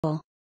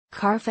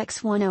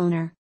Carfax One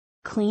owner.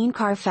 Clean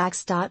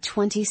Carfax.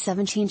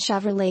 2017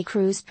 Chevrolet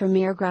Cruze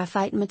Premier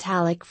Graphite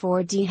Metallic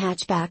 4D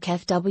Hatchback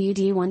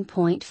FWD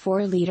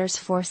 1.4 liters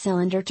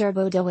 4-cylinder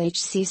turbo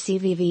HCC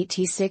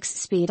VVT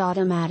 6-speed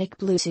automatic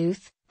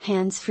Bluetooth,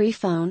 hands-free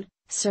phone,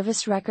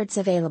 service records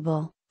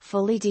available,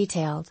 fully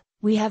detailed.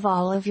 We have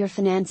all of your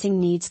financing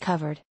needs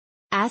covered.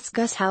 Ask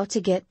us how to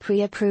get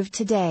pre-approved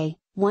today.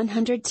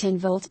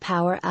 110-volt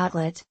power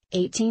outlet,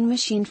 18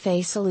 machine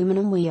face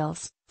aluminum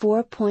wheels,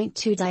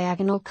 4.2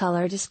 diagonal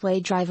color display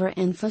driver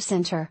info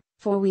center,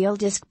 4-wheel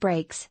disc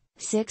brakes,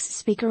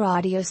 6-speaker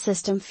audio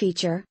system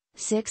feature,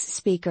 6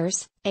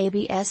 speakers,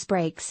 ABS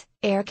brakes,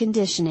 air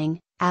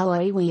conditioning,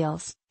 alloy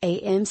wheels,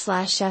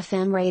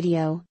 AM/FM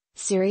radio,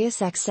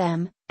 Sirius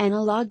XM,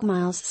 analog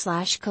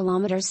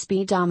miles/kilometers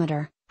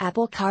speedometer,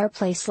 Apple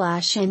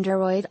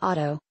CarPlay/Android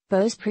Auto,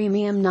 Bose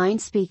Premium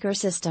 9-speaker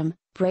system,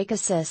 brake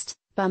assist,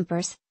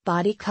 bumpers,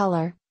 body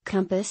color,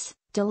 compass,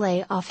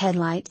 delay off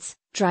headlights,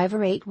 driver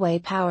 8-way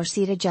power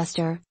seat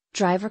adjuster,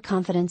 driver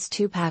confidence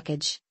 2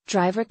 package,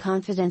 driver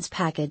confidence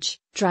package,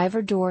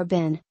 driver door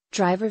bin,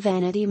 driver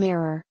vanity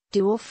mirror,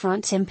 dual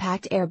front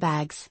impact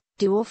airbags,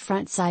 dual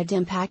front side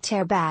impact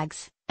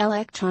airbags,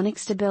 electronic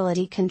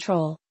stability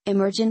control,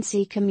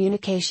 emergency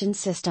communication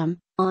system,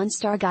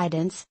 OnStar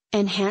guidance,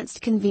 enhanced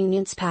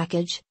convenience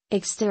package,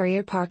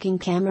 exterior parking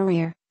camera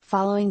rear,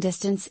 following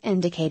distance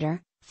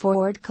indicator,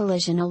 forward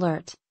collision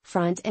alert,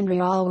 front and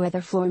rear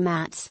all-weather floor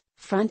mats,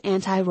 front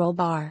anti-roll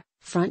bar,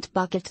 front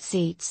bucket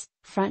seats,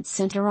 front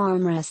center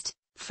armrest,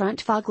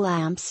 front fog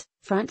lamps,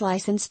 front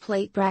license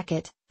plate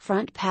bracket,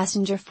 front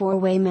passenger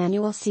 4-way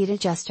manual seat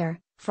adjuster,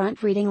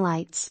 front reading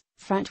lights,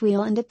 front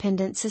wheel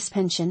independent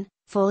suspension,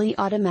 fully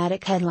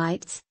automatic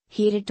headlights,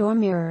 heated door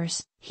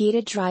mirrors,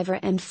 heated driver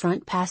and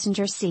front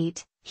passenger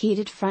seat,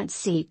 heated front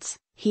seats,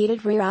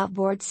 heated rear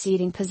outboard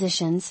seating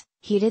positions,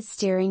 heated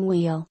steering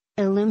wheel,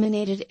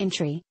 illuminated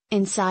entry,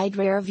 inside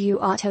rear view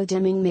auto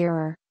dimming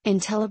mirror,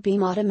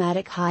 IntelliBeam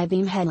automatic high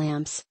beam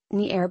headlamps,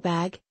 knee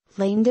airbag,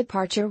 lane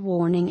departure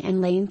warning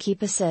and lane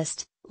keep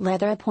assist,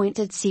 leather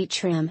appointed seat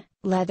trim,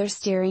 leather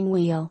steering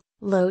wheel,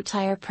 low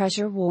tire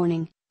pressure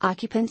warning,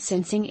 occupant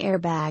sensing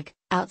airbag,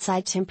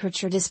 outside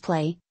temperature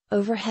display,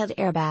 overhead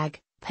airbag,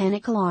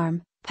 panic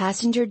alarm,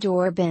 passenger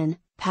door bin,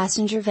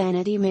 passenger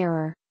vanity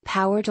mirror,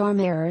 power door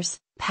mirrors,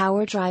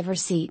 power driver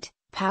seat,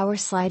 power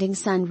sliding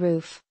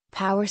sunroof,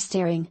 power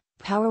steering,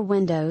 power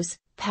windows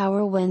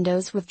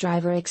with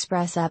driver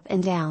express up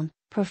and down,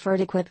 preferred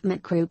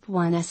equipment group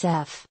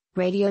 1SF,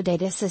 radio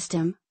data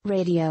system,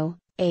 radio,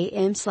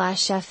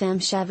 AM/FM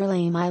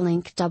Chevrolet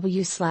MyLink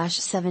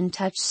W/7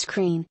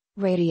 touchscreen,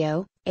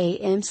 radio,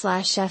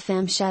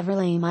 AM/FM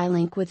Chevrolet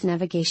MyLink with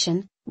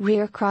navigation,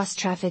 rear cross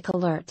traffic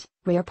alert,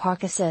 rear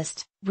park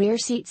assist, rear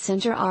seat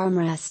center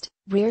armrest,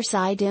 rear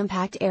side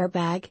impact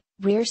airbag,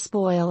 rear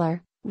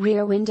spoiler,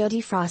 rear window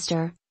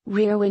defroster,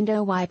 rear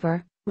window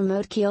wiper,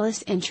 remote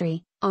keyless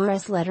entry,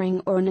 RS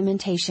lettering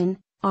ornamentation,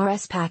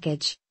 RS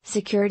package,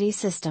 security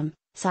system,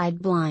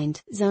 side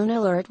blind zone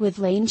alert with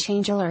lane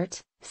change alert,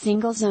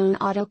 single zone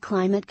auto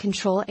climate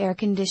control air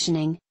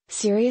conditioning,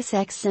 Sirius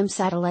XM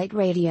satellite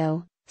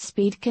radio,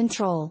 speed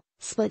control,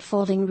 split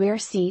folding rear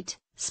seat,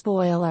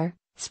 spoiler,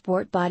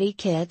 sport body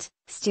kit,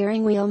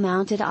 steering wheel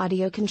mounted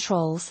audio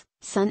controls,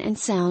 sun and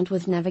sound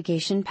with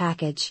navigation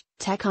package,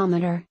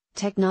 tachometer,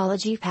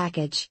 technology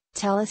package,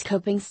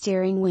 telescoping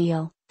steering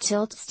wheel,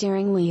 tilt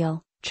steering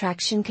wheel,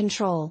 traction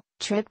control,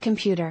 trip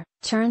computer,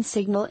 turn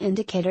signal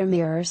indicator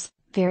mirrors,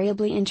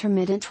 variably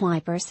intermittent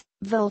wipers,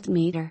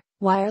 voltmeter,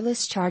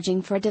 wireless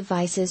charging for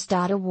devices.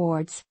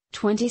 Awards,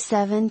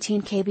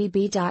 2017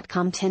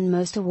 KBB.com 10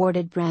 most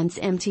awarded brands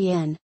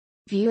MTN.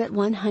 View at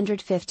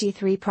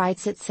 153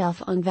 prides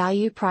itself on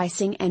value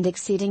pricing and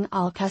exceeding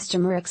all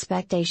customer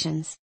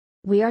expectations.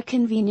 We are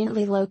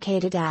conveniently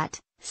located at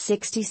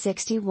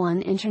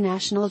 6061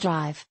 International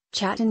Drive,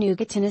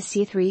 Chattanooga,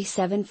 Tennessee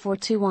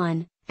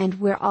 37421, and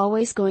we're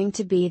always going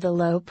to be the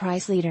low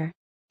price leader.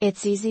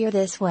 It's easier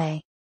this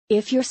way.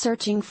 If you're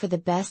searching for the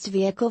best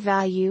vehicle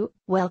value,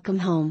 welcome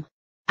home.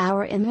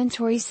 Our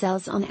inventory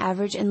sells on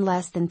average in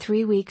less than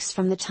 3 weeks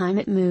from the time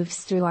it moves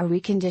through our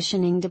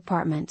reconditioning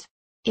department.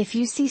 If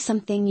you see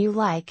something you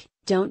like,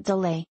 don't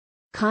delay.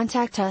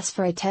 Contact us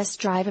for a test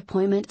drive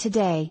appointment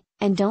today,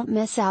 and don't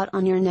miss out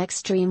on your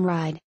next dream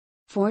ride.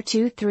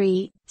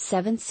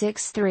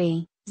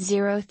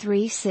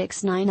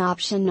 423-763-0369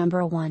 option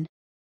number 1.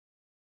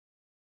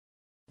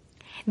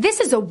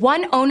 This is a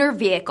one-owner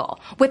vehicle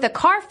with a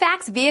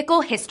Carfax Vehicle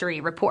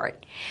History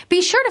Report.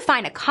 Be sure to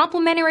find a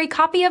complimentary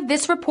copy of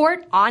this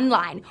report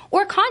online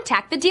or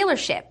contact the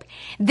dealership.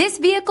 This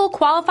vehicle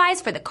qualifies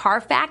for the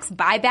Carfax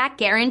Buyback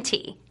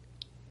Guarantee.